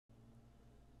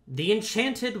The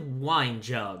Enchanted Wine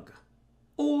Jug,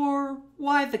 or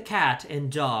Why the Cat and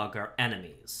Dog Are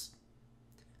Enemies,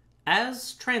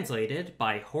 as translated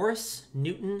by Horace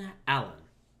Newton Allen.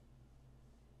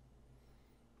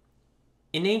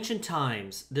 In ancient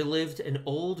times, there lived an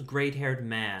old gray-haired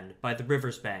man by the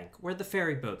river's bank where the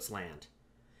ferry boats land.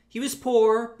 He was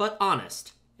poor but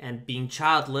honest, and being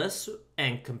childless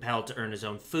and compelled to earn his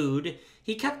own food,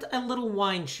 he kept a little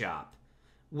wine shop,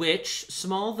 which,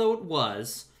 small though it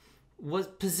was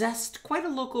possessed quite a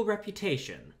local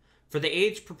reputation, for the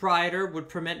aged proprietor would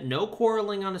permit no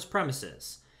quarreling on his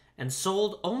premises, and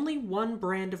sold only one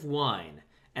brand of wine,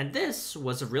 and this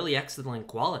was of really excellent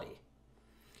quality.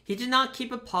 He did not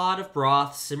keep a pot of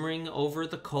broth simmering over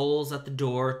the coals at the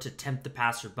door to tempt the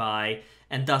passer-by,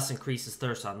 and thus increase his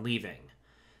thirst on leaving.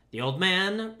 The old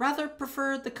man rather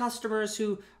preferred the customers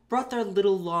who brought their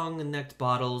little long-necked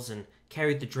bottles and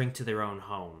carried the drink to their own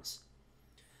homes.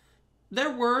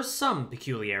 There were some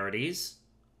peculiarities,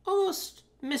 almost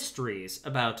mysteries,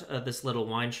 about this little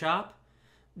wine shop.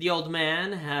 The old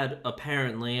man had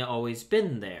apparently always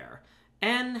been there,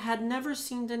 and had never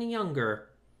seemed any younger.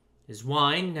 His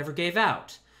wine never gave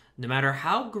out, no matter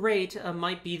how great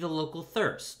might be the local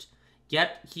thirst,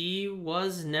 yet he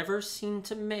was never seen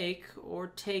to make or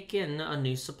take in a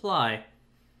new supply.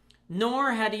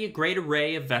 Nor had he a great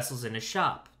array of vessels in his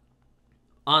shop.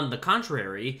 On the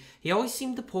contrary, he always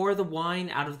seemed to pour the wine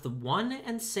out of the one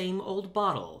and same old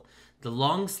bottle, the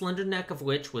long slender neck of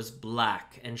which was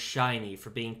black and shiny for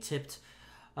being tipped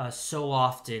so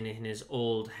often in his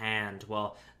old hand,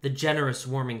 while the generous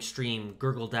warming stream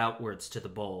gurgled outwards to the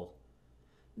bowl.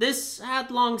 This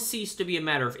had long ceased to be a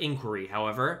matter of inquiry,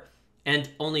 however, and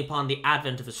only upon the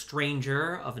advent of a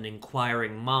stranger of an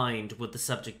inquiring mind would the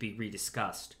subject be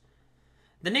rediscussed.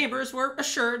 The neighbors were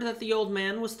assured that the old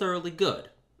man was thoroughly good,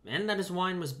 and that his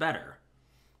wine was better.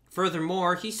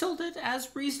 Furthermore, he sold it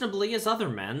as reasonably as other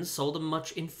men sold a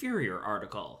much inferior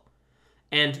article.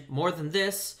 And more than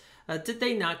this, did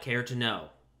they not care to know,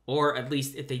 or at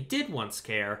least if they did once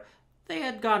care, they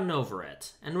had gotten over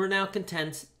it, and were now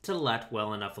content to let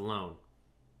well enough alone.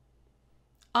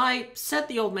 I said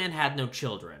the old man had no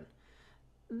children.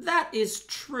 That is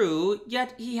true,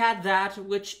 yet he had that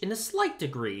which, in a slight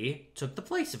degree, took the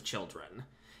place of children,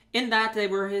 in that they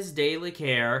were his daily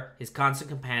care, his constant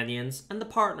companions, and the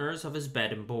partners of his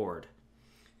bed and board.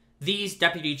 These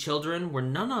deputy children were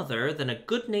none other than a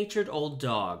good-natured old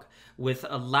dog, with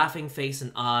a laughing face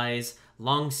and eyes,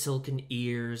 long silken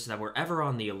ears that were ever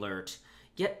on the alert,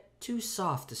 yet too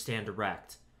soft to stand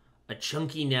erect, a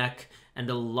chunky neck, and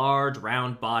a large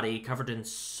round body covered in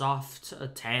soft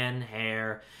tan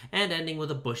hair, and ending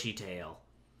with a bushy tail.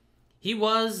 He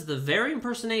was the very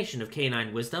impersonation of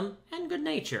canine wisdom and good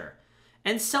nature,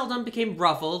 and seldom became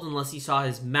ruffled unless he saw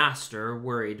his master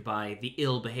worried by the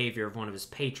ill behavior of one of his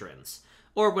patrons,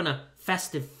 or when a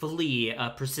festive flea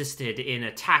persisted in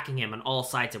attacking him on all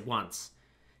sides at once.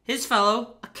 His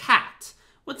fellow, a cat,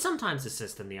 would sometimes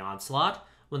assist in the onslaught,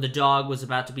 when the dog was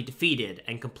about to be defeated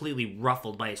and completely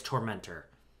ruffled by his tormentor.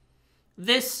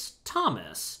 This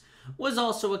Thomas was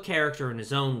also a character in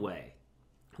his own way.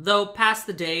 Though past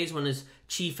the days when his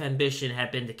chief ambition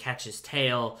had been to catch his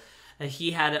tail,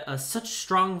 he had such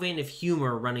strong vein of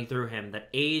humor running through him that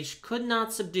age could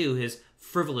not subdue his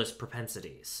frivolous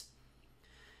propensities.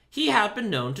 He had been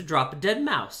known to drop a dead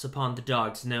mouse upon the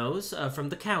dog's nose from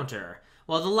the counter,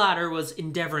 while the latter was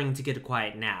endeavoring to get a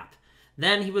quiet nap.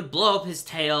 Then he would blow up his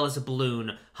tail as a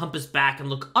balloon, hump his back, and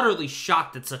look utterly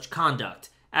shocked at such conduct,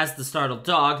 as the startled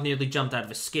dog nearly jumped out of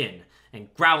his skin,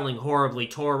 and growling horribly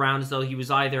tore around as though he was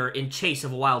either in chase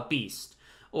of a wild beast,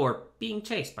 or being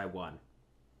chased by one.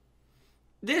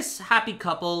 This happy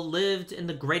couple lived in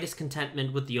the greatest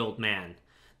contentment with the old man.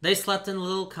 They slept in the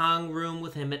little Kong room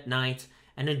with him at night,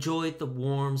 and enjoyed the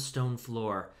warm stone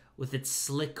floor, with its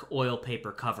slick oil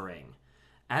paper covering,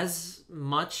 as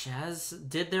much as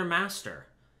did their master.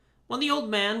 When the old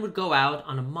man would go out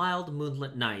on a mild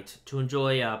moonlit night to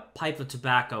enjoy a pipe of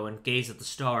tobacco and gaze at the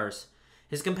stars,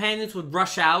 his companions would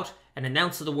rush out and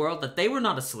announce to the world that they were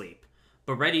not asleep,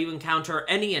 but ready to encounter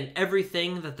any and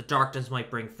everything that the darkness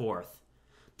might bring forth,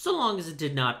 so long as it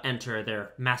did not enter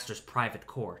their master's private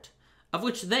court, of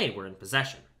which they were in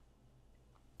possession.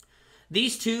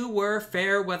 These two were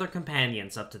fair-weather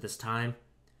companions up to this time.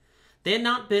 They had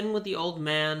not been with the old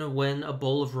man when a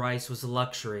bowl of rice was a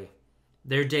luxury.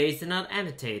 Their days did not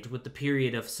annotate with the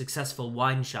period of successful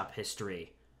wine-shop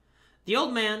history. The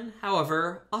old man,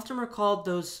 however, often recalled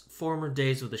those former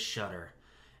days with a shudder,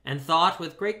 and thought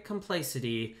with great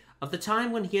complacency of the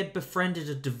time when he had befriended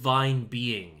a divine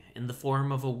being in the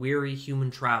form of a weary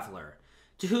human traveler,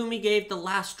 to whom he gave the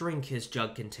last drink his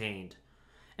jug contained,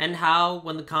 and how,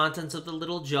 when the contents of the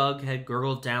little jug had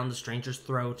gurgled down the stranger's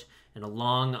throat in a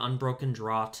long, unbroken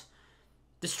draught,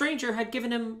 the stranger had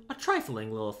given him a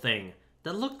trifling little thing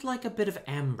that looked like a bit of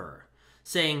amber,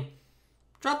 saying,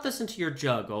 "Drop this into your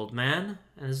jug, old man,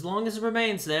 and as long as it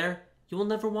remains there, you will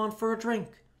never want for a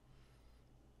drink."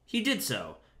 He did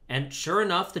so, and sure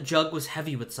enough, the jug was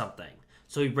heavy with something.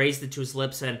 So he raised it to his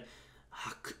lips and,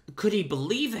 could he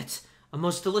believe it? A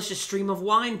most delicious stream of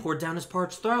wine poured down his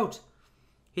parched throat.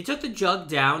 He took the jug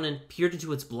down and peered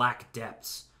into its black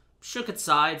depths, shook its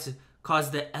sides, and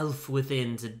caused the elf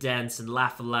within to dance and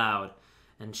laugh aloud,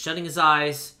 and shutting his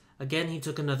eyes, again he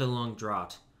took another long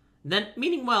draught. Then,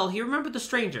 meaning well, he remembered the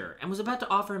stranger, and was about to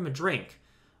offer him a drink,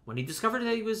 when he discovered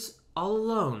that he was all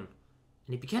alone,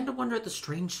 and he began to wonder at the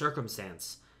strange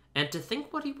circumstance, and to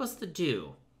think what he was to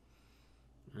do.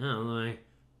 "Well, I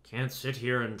can't sit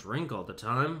here and drink all the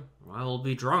time, or I will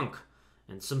be drunk,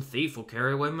 and some thief will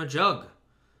carry away my jug.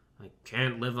 I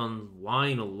can't live on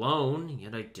wine alone,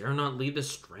 yet I dare not leave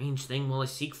this strange thing while I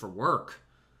seek for work."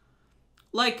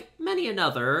 Like many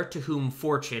another to whom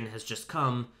fortune has just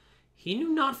come, he knew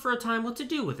not for a time what to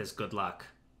do with his good luck.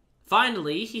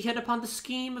 Finally, he hit upon the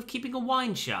scheme of keeping a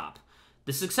wine shop,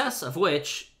 the success of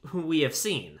which we have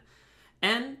seen,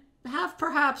 and have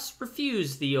perhaps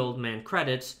refused the old man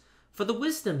credit for the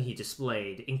wisdom he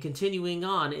displayed in continuing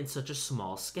on in such a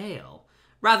small scale,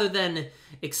 rather than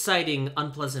exciting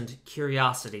unpleasant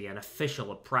curiosity and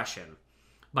official oppression,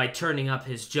 by turning up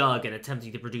his jug and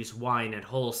attempting to produce wine at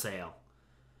wholesale.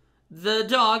 The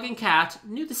dog and cat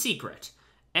knew the secret,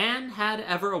 and had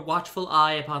ever a watchful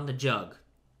eye upon the jug,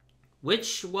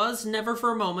 which was never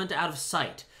for a moment out of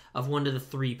sight of one of the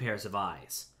 3 pairs of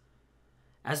eyes.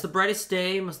 As the brightest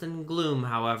day must in gloom,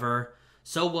 however,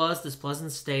 so was this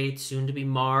pleasant state soon to be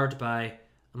marred by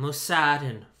a most sad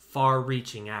and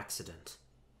far-reaching accident.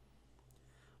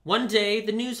 One day,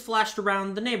 the news flashed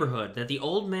around the neighborhood that the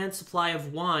old man's supply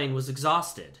of wine was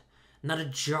exhausted. Not a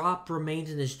drop remained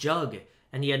in his jug,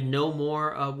 and he had no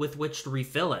more with which to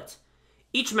refill it.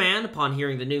 Each man, upon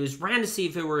hearing the news, ran to see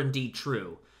if it were indeed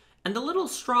true, and the little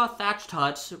straw-thatched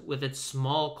hut, with its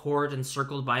small court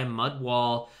encircled by a mud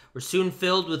wall, were soon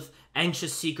filled with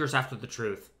anxious seekers after the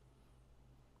truth.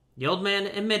 The old man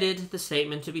admitted the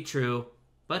statement to be true,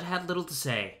 but had little to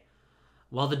say.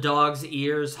 While the dog's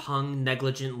ears hung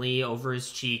negligently over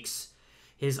his cheeks,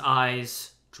 his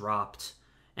eyes dropped,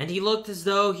 and he looked as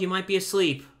though he might be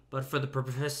asleep, but for the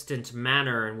persistent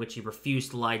manner in which he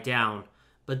refused to lie down,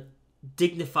 but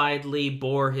dignifiedly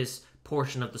bore his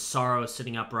portion of the sorrow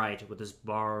sitting upright with his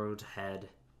bowed head.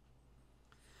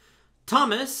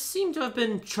 Thomas seemed to have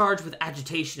been charged with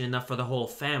agitation enough for the whole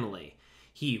family.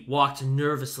 He walked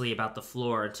nervously about the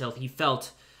floor until he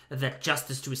felt that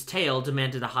justice to his tale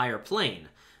demanded a higher plane,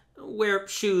 where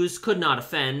shoes could not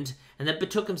offend, and then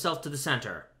betook himself to the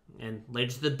center, and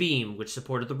later to the beam which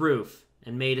supported the roof,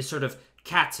 and made a sort of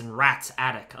cats and rats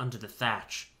attic under the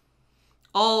thatch.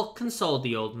 All consoled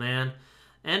the old man,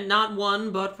 and not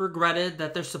one but regretted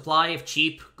that their supply of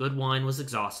cheap, good wine was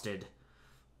exhausted.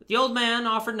 The old man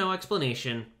offered no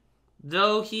explanation,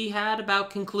 though he had about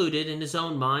concluded in his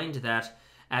own mind that,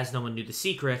 as no one knew the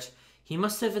secret, he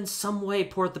must have in some way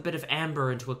poured the bit of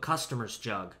amber into a customer's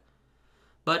jug.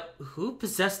 But who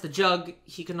possessed the jug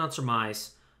he could not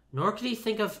surmise, nor could he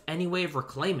think of any way of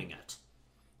reclaiming it.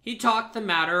 He talked the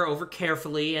matter over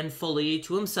carefully and fully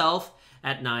to himself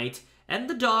at night, and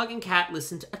the dog and cat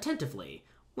listened attentively,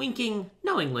 winking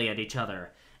knowingly at each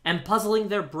other, and puzzling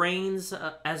their brains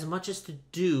as much as to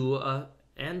do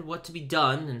and what to be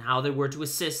done, and how they were to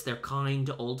assist their kind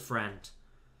old friend.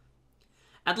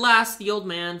 At last the old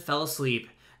man fell asleep,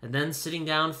 and then sitting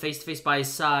down face to face by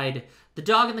his side, the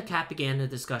dog and the cat began a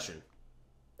discussion.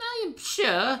 "I am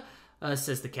sure,"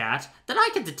 says the cat, "that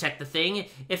I can detect the thing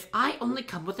if I only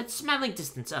come within smelling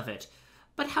distance of it.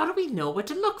 But how do we know where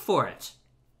to look for it?"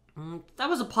 That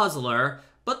was a puzzler,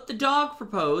 but the dog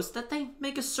proposed that they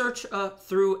make a search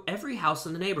through every house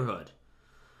in the neighborhood.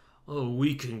 "Oh,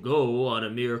 we can go on a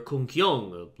mere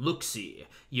kunkyong, look-see,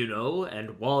 you know,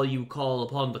 and while you call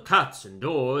upon the cats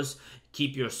indoors,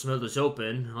 keep your smellers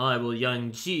open, I will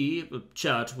yang-chi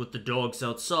chat with the dogs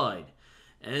outside,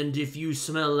 and if you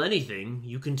smell anything,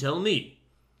 you can tell me."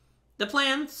 The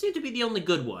plan seemed to be the only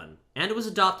good one, and it was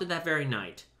adopted that very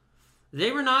night.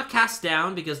 They were not cast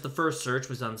down because the first search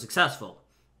was unsuccessful,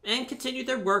 and continued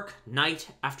their work night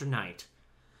after night.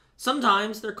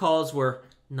 Sometimes their calls were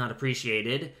not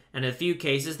appreciated, and in a few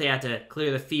cases they had to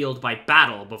clear the field by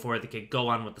battle before they could go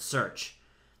on with the search.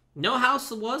 No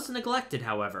house was neglected,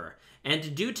 however, and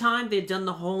in due time they had done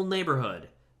the whole neighborhood,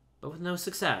 but with no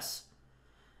success.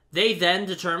 They then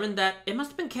determined that it must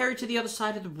have been carried to the other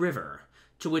side of the river,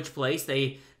 to which place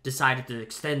they decided to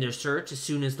extend their search as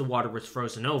soon as the water was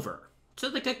frozen over, so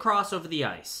they could cross over the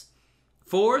ice.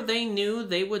 For they knew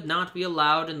they would not be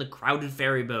allowed in the crowded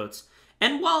ferry boats,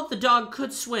 and while the dog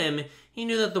could swim, he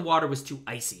knew that the water was too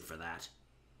icy for that.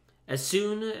 As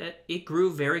soon as it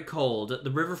grew very cold,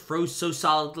 the river froze so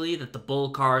solidly that the bull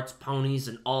carts, ponies,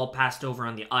 and all passed over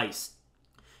on the ice.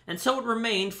 And so it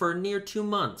remained for near 2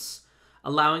 months,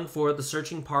 allowing for the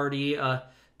searching party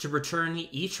to return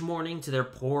each morning to their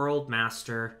poor old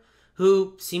master,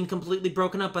 who seemed completely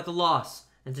broken up by the loss,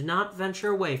 and did not venture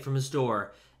away from his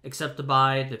door, except to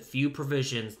buy the few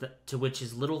provisions to which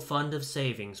his little fund of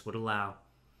savings would allow.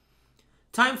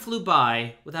 Time flew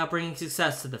by without bringing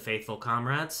success to the faithful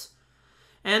comrades,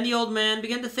 and the old man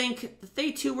began to think that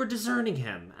they too were deserting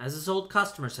him, as his old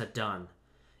customers had done.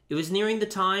 It was nearing the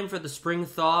time for the spring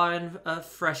thaw and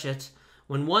freshet,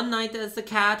 when one night as the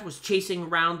cat was chasing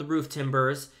around the roof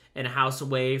timbers in a house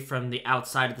away from the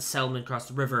outside of the settlement across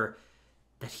the river,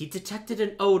 that he detected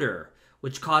an odor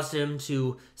which caused him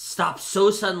to stop so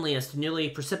suddenly as to nearly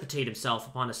precipitate himself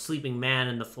upon a sleeping man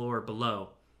in the floor below.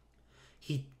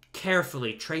 He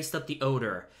carefully traced up the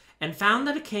odor, and found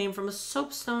that it came from a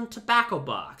soapstone tobacco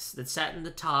box that sat in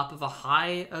the top of a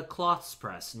high cloths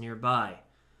press nearby.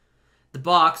 The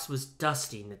box was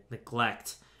dusty with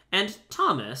neglect, and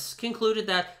Thomas concluded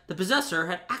that the possessor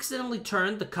had accidentally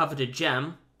turned the coveted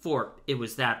gem, for it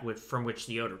was that from which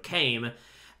the odor came,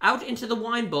 out into the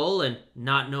wine bowl, and,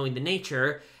 not knowing the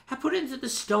nature, had put it into the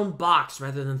stone box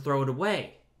rather than throw it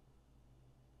away.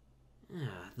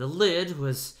 The lid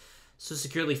was so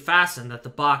securely fastened that the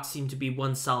box seemed to be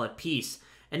one solid piece,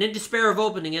 and in despair of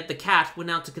opening it, the cat went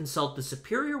out to consult the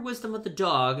superior wisdom of the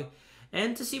dog,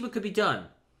 and to see what could be done.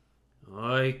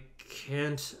 "I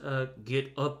can't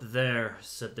get up there,"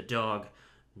 said the dog,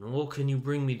 "nor can you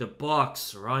bring me the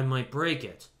box, or I might break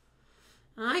it."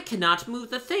 "I cannot move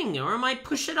the thing, or I might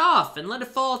push it off and let it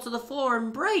fall to the floor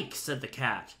and break," said the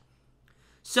cat.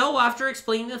 So, after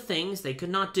explaining the things they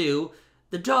could not do,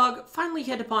 the dog finally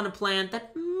hit upon a plan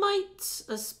that might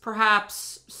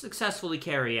perhaps successfully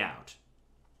carry out.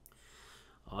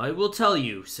 "I will tell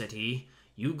you," said he.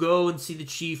 "You go and see the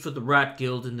chief of the rat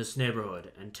guild in this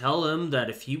neighborhood, and tell him that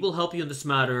if he will help you in this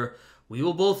matter, we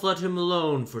will both let him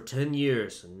alone for 10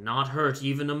 years, and not hurt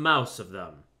even a mouse of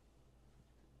them."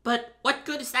 "But what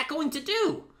good is that going to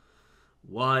do?"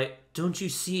 "Why, don't you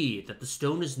see that the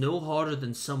stone is no harder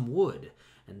than some wood,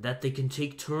 and that they can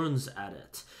take turns at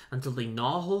it, until they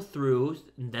gnaw a hole through,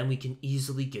 and then we can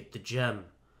easily get the gem."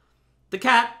 The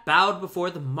cat bowed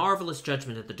before the marvelous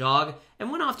judgment of the dog,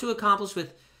 and went off to accomplish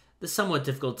with the somewhat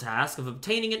difficult task of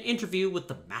obtaining an interview with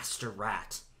the master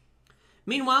rat.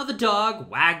 Meanwhile, the dog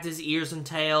wagged his ears and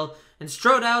tail, and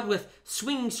strode out with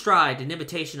swinging stride in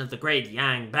imitation of the great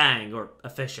Yang Bang, or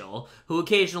official, who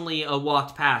occasionally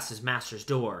walked past his master's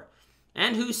door,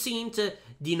 and who seemed to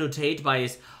denotate by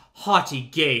his haughty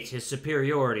gait his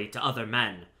superiority to other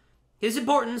men. His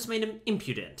importance made him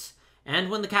impudent,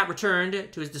 and when the cat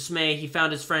returned, to his dismay he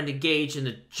found his friend engaged in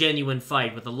a genuine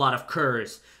fight with a lot of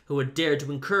curs who had dared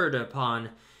to incur upon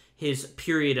his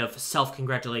period of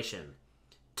self-congratulation.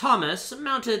 Thomas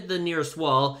mounted the nearest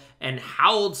wall and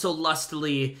howled so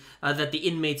lustily that the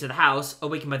inmates of the house,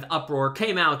 awakened by the uproar,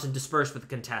 came out and dispersed with the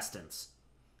contestants.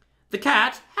 The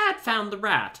cat had found the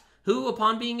rat, who,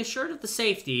 upon being assured of the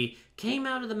safety, came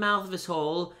out of the mouth of his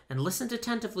hole and listened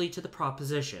attentively to the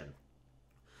proposition.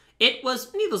 It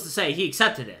was needless to say he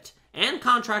accepted it, and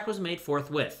contract was made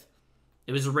forthwith.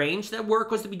 It was arranged that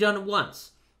work was to be done at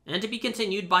once, and to be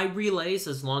continued by relays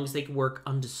as long as they could work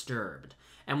undisturbed,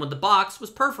 and when the box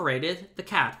was perforated, the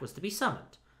cat was to be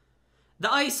summoned.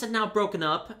 The ice had now broken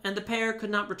up, and the pair could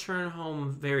not return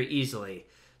home very easily,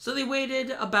 so they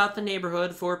waited about the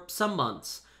neighborhood for some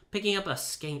months, picking up a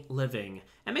scant living,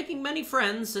 and making many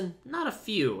friends and not a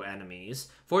few enemies,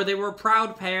 for they were a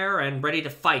proud pair and ready to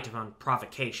fight upon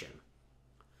provocation.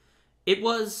 It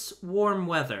was warm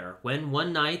weather when,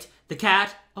 one night, the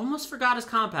cat almost forgot his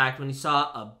compact when he saw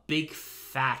a big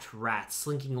fat rat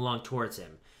slinking along towards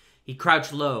him. He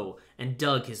crouched low and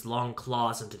dug his long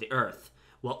claws into the earth,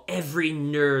 while every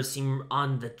nerve seemed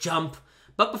on the jump,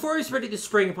 but before he was ready to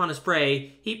spring upon his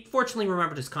prey, he fortunately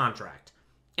remembered his contract.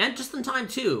 And just in time,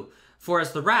 too, for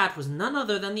as the rat was none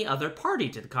other than the other party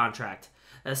to the contract,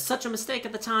 as such a mistake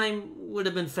at the time would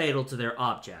have been fatal to their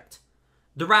object.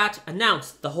 The rat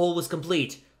announced that the hole was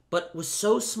complete, but was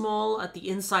so small at the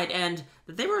inside end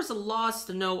that they were at a loss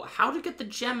to know how to get the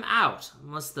gem out,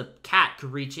 unless the cat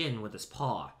could reach in with his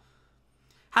paw.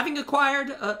 Having acquired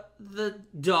the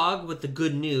dog with the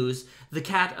good news, the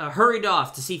cat hurried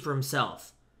off to see for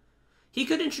himself. He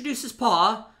could introduce his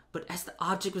paw, but as the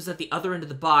object was at the other end of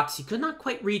the box, he could not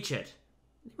quite reach it.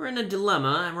 They were in a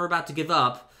dilemma and were about to give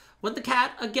up when the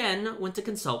cat again went to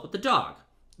consult with the dog.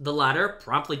 The latter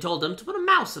promptly told him to put a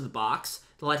mouse in the box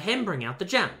to let him bring out the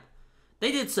gem.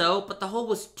 They did so, but the hole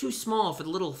was too small for the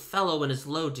little fellow and his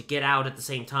load to get out at the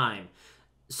same time,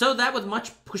 so that with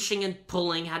much pushing and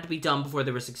pulling had to be done before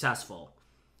they were successful.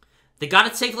 They got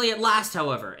it safely at last,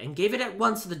 however, and gave it at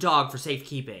once to the dog for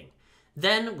safekeeping.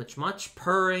 Then, with much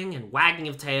purring and wagging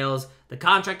of tails, the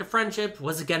contract of friendship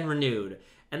was again renewed,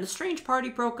 and the strange party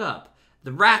broke up,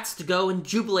 the rats to go and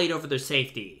jubilate over their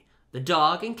safety, the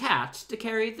dog and cat to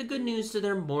carry the good news to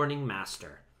their mourning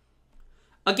master.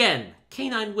 Again,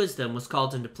 canine wisdom was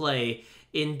called into play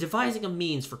in devising a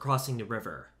means for crossing the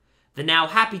river. The now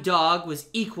happy dog was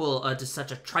equal to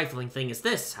such a trifling thing as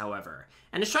this, however,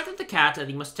 and instructed the cat that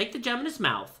he must take the gem in his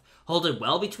mouth, hold it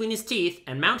well between his teeth,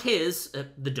 and mount his,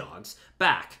 the dog's,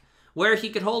 back, where he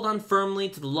could hold on firmly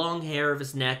to the long hair of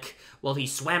his neck while he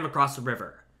swam across the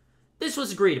river. This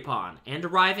was agreed upon, and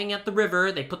arriving at the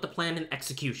river, they put the plan in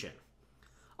execution.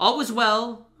 All was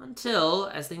well, until,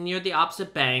 as they neared the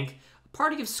opposite bank, a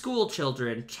party of school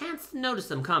children chanced to notice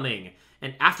them coming,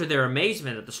 and after their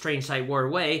amazement at the strange sight wore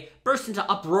away, burst into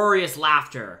uproarious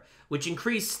laughter, which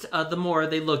increased the more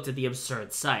they looked at the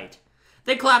absurd sight.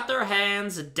 They clapped their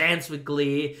hands and danced with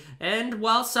glee, and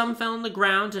while some fell on the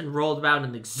ground and rolled about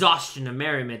in exhaustion and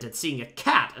merriment at seeing a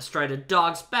cat astride a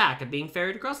dog's back and being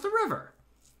ferried across the river.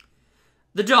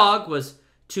 The dog was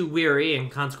too weary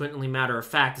and consequently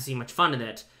matter-of-fact to see much fun in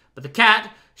it, but the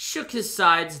cat shook his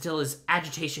sides until his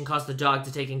agitation caused the dog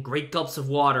to take in great gulps of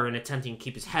water in attempting to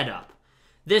keep his head up.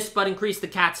 This but increased the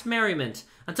cat's merriment,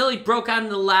 until he broke out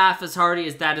in a laugh as hearty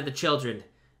as that of the children,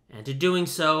 and in doing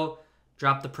so,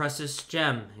 dropped the precious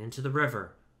gem into the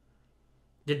river.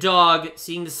 The dog,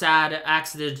 seeing the sad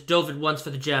accident, dove at once for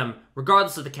the gem,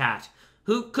 regardless of the cat,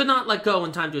 who could not let go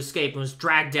in time to escape and was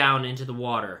dragged down into the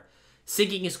water.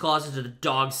 Sinking his claws into the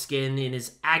dog's skin in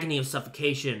his agony of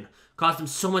suffocation caused him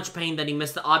so much pain that he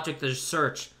missed the object of his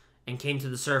search and came to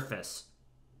the surface.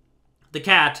 The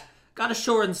cat got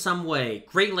ashore in some way,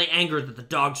 greatly angered at the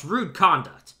dog's rude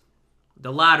conduct.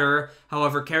 The latter,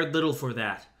 however, cared little for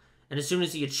that, and as soon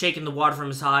as he had shaken the water from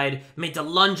his hide, made to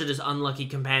lunge at his unlucky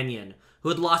companion, who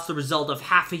had lost the result of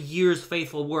half a year's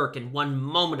faithful work in one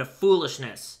moment of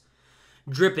foolishness.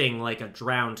 Dripping like a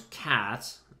drowned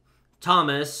cat,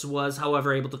 Thomas was,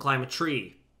 however, able to climb a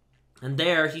tree, and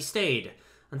there he stayed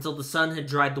until the sun had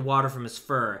dried the water from his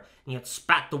fur, and he had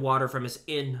spat the water from his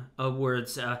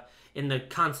inwards in the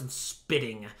constant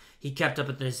spitting he kept up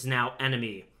at his now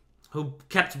enemy, who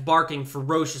kept barking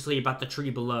ferociously about the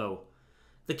tree below.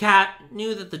 The cat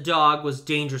knew that the dog was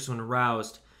dangerous when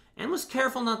aroused, and was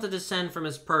careful not to descend from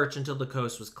his perch until the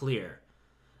coast was clear,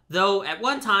 though at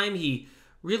one time he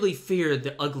really feared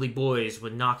the ugly boys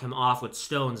would knock him off with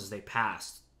stones as they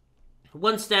passed.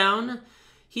 Once down,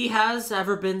 he has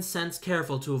ever been since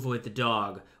careful to avoid the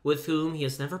dog, with whom he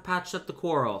has never patched up the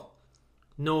quarrel.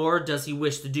 Nor does he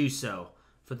wish to do so,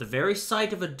 for the very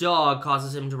sight of a dog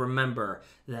causes him to remember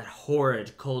that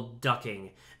horrid cold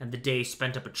ducking and the day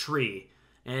spent up a tree,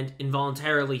 and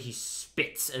involuntarily he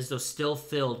spits as though still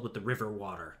filled with the river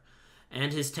water,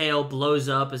 and his tail blows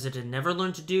up as it had never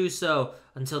learned to do so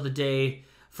until the day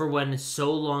for when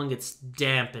so long its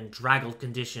damp and draggled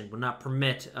condition would not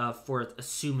permit for it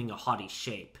assuming a haughty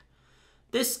shape.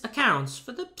 This accounts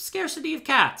for the scarcity of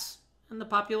cats and the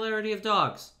popularity of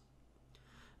dogs.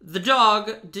 The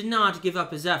dog did not give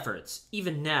up his efforts,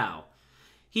 even now.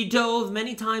 He dove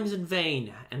many times in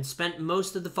vain, and spent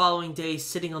most of the following day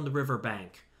sitting on the river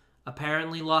bank,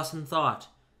 apparently lost in thought.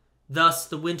 Thus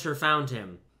the winter found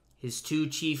him, his two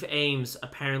chief aims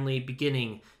apparently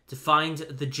beginning to find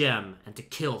the gem and to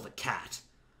kill the cat.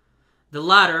 The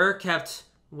latter kept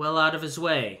well out of his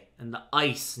way, and the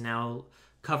ice now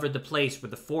covered the place where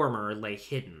the former lay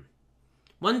hidden.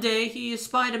 One day he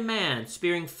espied a man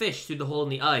spearing fish through the hole in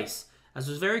the ice, as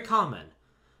was very common.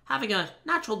 Having a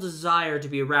natural desire to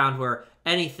be around where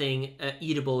anything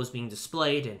eatable was being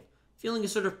displayed, and feeling a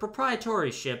sort of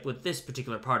proprietorship with this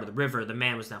particular part of the river the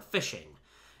man was now fishing,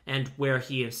 and where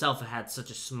he himself had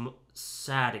such a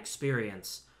sad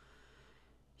experience,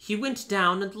 he went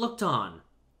down and looked on.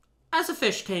 As a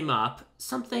fish came up,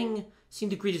 something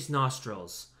seemed to greet his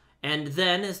nostrils, and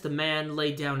then, as the man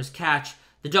laid down his catch,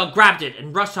 the dog grabbed it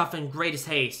and rushed off in greatest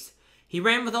haste. He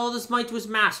ran with all his might to his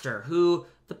master, who,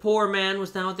 the poor man,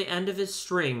 was now at the end of his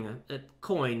string. A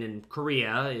coin in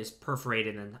Korea is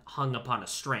perforated and hung upon a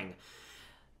string.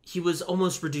 He was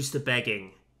almost reduced to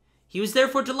begging. He was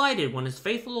therefore delighted when his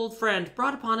faithful old friend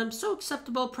brought upon him so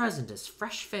acceptable a present as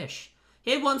fresh fish.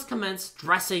 He at once commenced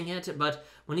dressing it, but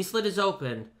when he slit it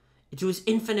open, and to his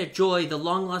infinite joy, the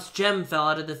long-lost gem fell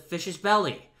out of the fish's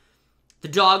belly. The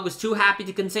dog was too happy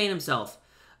to contain himself,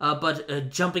 but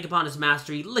jumping upon his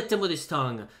master, he licked him with his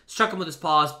tongue, struck him with his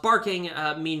paws, barking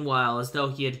meanwhile as though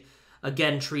he had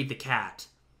again treed the cat.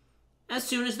 As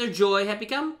soon as their joy had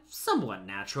become somewhat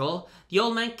natural, the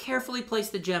old man carefully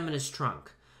placed the gem in his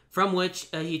trunk, from which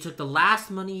he took the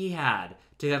last money he had,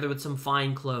 together with some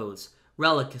fine clothes,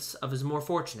 relics of his more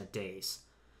fortunate days.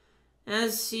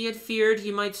 As he had feared,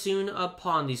 he might soon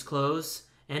pawn these clothes,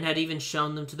 and had even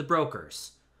shown them to the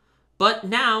brokers. But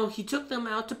now he took them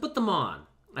out to put them on,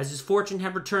 as his fortune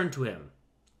had returned to him.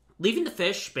 Leaving the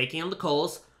fish baking on the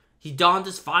coals, he donned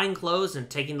his fine clothes and,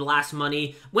 taking the last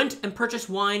money, went and purchased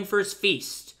wine for his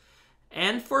feast.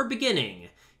 And for a beginning,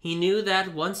 he knew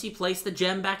that once he placed the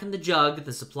gem back in the jug,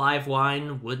 the supply of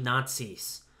wine would not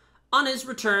cease. On his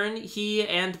return, he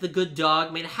and the good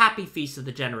dog made a happy feast of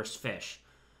the generous fish,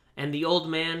 and the old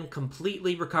man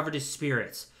completely recovered his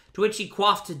spirits, to which he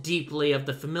quaffed deeply of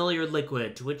the familiar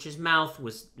liquid to which his mouth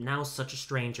was now such a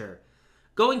stranger.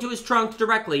 Going to his trunk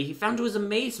directly, he found to his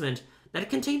amazement that it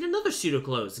contained another suit of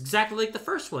clothes, exactly like the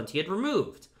first ones he had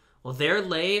removed, while there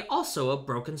lay also a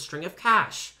broken string of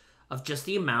cash, of just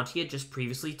the amount he had just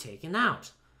previously taken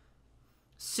out.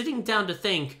 Sitting down to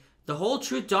think, the whole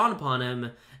truth dawned upon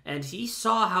him, and he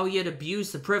saw how he had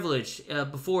abused the privilege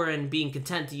before in being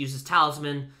content to use his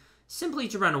talisman simply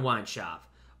to run a wine shop,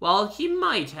 while he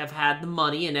might have had the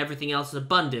money and everything else in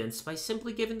abundance by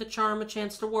simply giving the charm a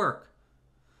chance to work.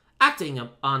 Acting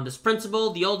on this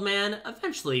principle, the old man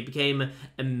eventually became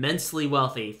immensely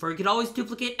wealthy, for he could always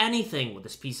duplicate anything with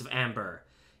this piece of amber.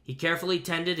 He carefully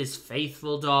tended his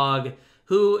faithful dog,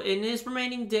 who in his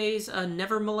remaining days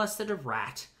never molested a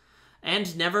rat,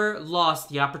 and never lost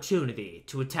the opportunity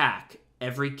to attack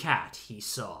every cat he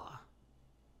saw.